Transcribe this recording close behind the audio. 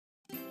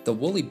The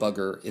woolly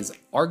bugger is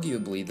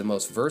arguably the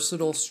most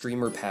versatile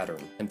streamer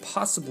pattern, and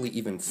possibly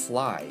even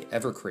fly,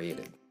 ever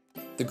created.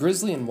 The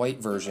grizzly and white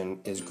version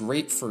is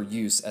great for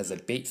use as a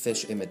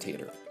baitfish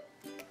imitator.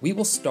 We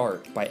will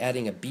start by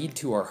adding a bead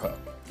to our hook.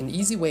 An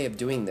easy way of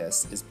doing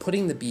this is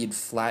putting the bead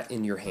flat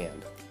in your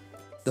hand.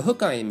 The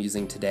hook I am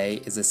using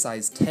today is a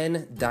size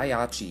 10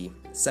 Daiichi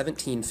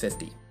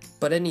 1750,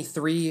 but any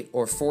 3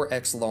 or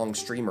 4x long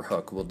streamer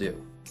hook will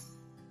do.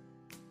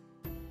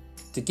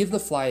 To give the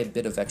fly a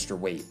bit of extra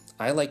weight,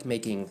 I like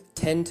making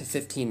 10 to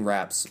 15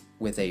 wraps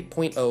with a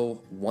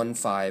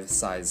 .015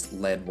 sized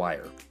lead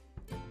wire.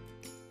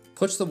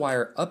 Push the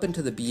wire up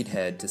into the bead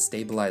head to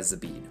stabilize the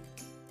bead.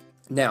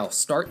 Now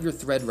start your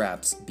thread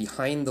wraps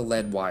behind the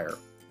lead wire.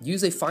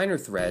 Use a finer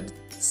thread,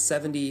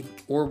 70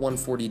 or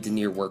 140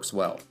 denier works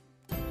well.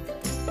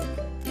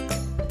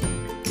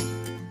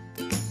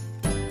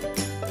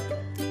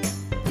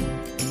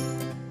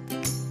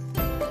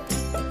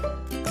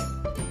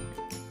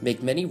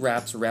 Make many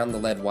wraps around the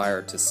lead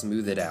wire to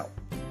smooth it out.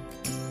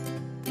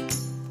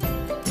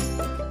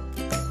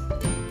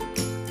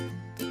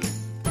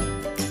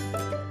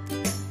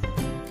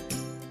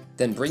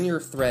 Then bring your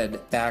thread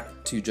back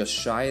to just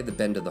shy of the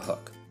bend of the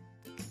hook,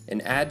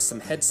 and add some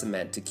head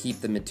cement to keep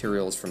the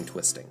materials from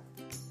twisting.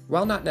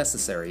 While not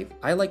necessary,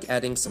 I like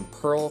adding some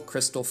pearl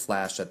crystal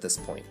flash at this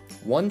point.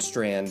 One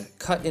strand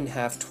cut in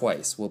half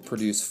twice will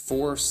produce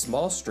 4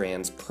 small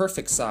strands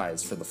perfect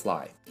size for the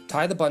fly.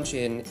 Tie the bunch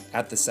in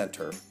at the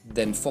center,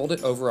 then fold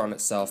it over on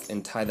itself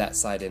and tie that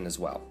side in as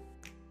well.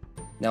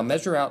 Now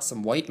measure out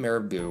some white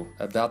marabou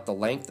about the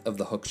length of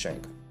the hook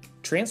shank.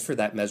 Transfer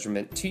that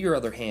measurement to your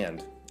other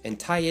hand and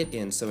tie it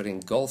in so it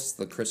engulfs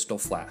the crystal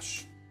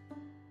flash.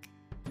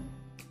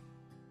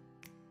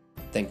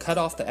 Then cut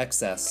off the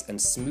excess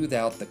and smooth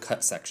out the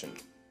cut section.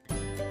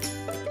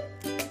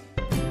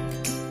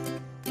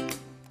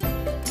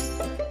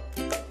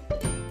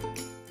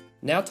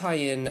 Now tie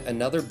in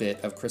another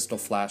bit of crystal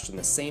flash in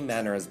the same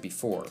manner as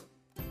before.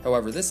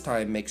 However, this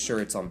time make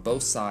sure it's on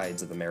both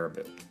sides of the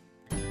marabou.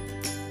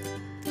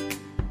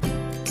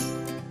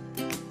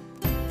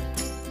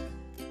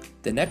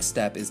 The next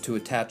step is to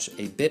attach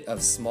a bit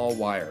of small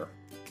wire.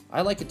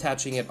 I like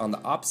attaching it on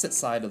the opposite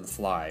side of the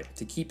fly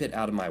to keep it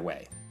out of my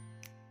way.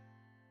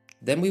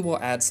 Then we will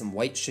add some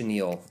white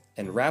chenille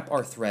and wrap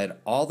our thread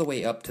all the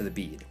way up to the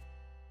bead.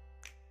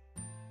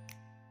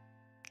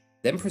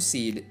 Then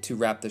proceed to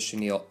wrap the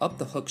chenille up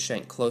the hook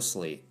shank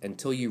closely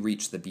until you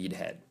reach the bead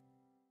head.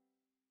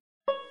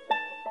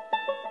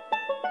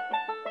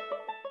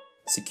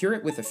 Secure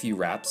it with a few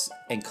wraps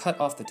and cut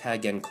off the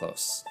tag end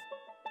close.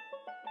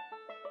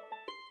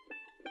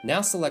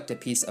 Now select a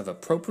piece of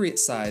appropriate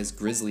size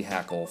grizzly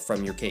hackle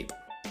from your cape.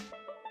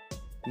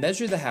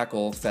 Measure the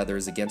hackle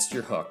feathers against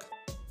your hook,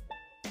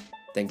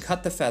 then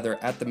cut the feather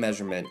at the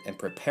measurement and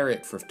prepare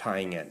it for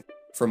tying in.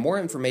 For more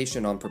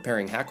information on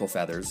preparing hackle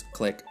feathers,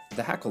 click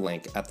the hackle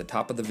link at the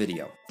top of the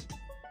video.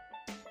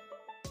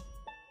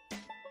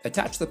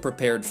 Attach the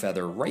prepared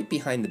feather right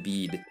behind the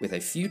bead with a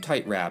few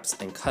tight wraps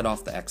and cut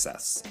off the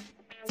excess.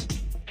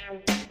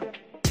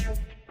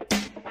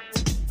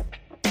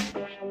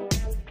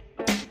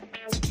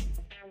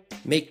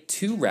 Make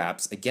 2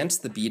 wraps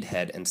against the bead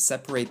head and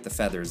separate the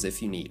feathers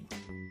if you need.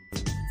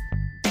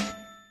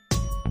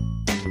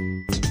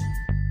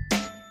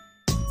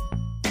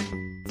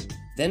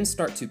 Then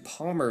start to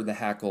palmer the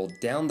hackle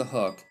down the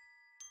hook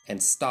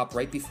and stop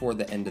right before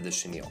the end of the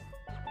chenille.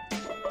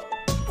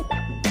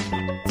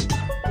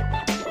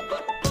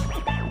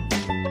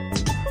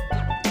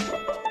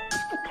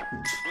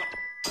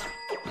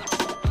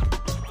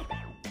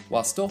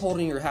 While still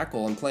holding your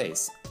hackle in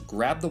place,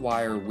 grab the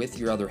wire with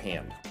your other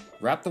hand.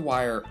 Wrap the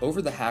wire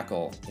over the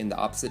hackle in the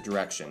opposite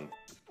direction,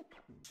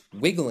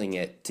 wiggling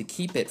it to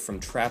keep it from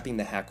trapping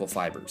the hackle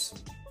fibers.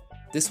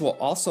 This will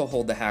also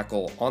hold the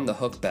hackle on the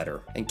hook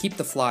better and keep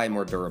the fly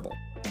more durable.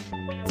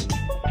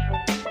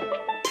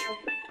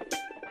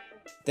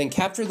 Then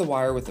capture the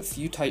wire with a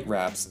few tight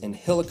wraps and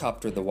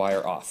helicopter the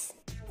wire off.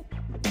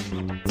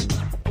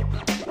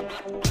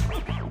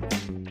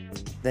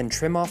 Then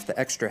trim off the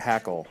extra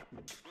hackle.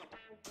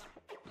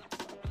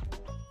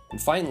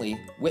 And finally,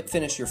 whip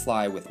finish your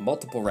fly with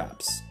multiple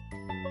wraps.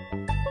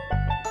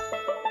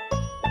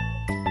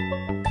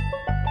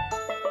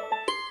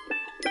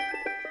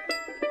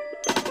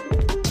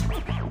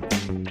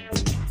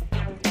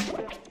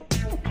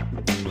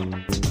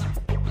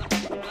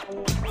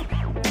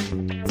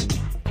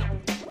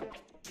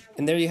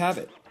 And there you have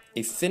it,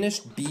 a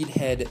finished bead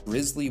head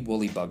grizzly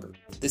woolly bugger.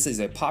 This is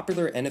a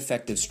popular and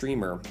effective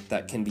streamer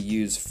that can be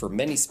used for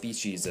many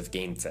species of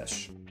game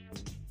fish.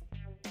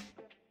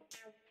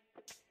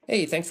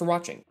 Hey, thanks for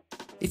watching.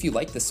 If you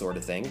like this sort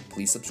of thing,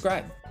 please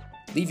subscribe.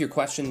 Leave your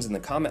questions in the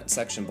comment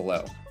section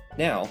below.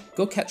 Now,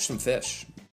 go catch some fish.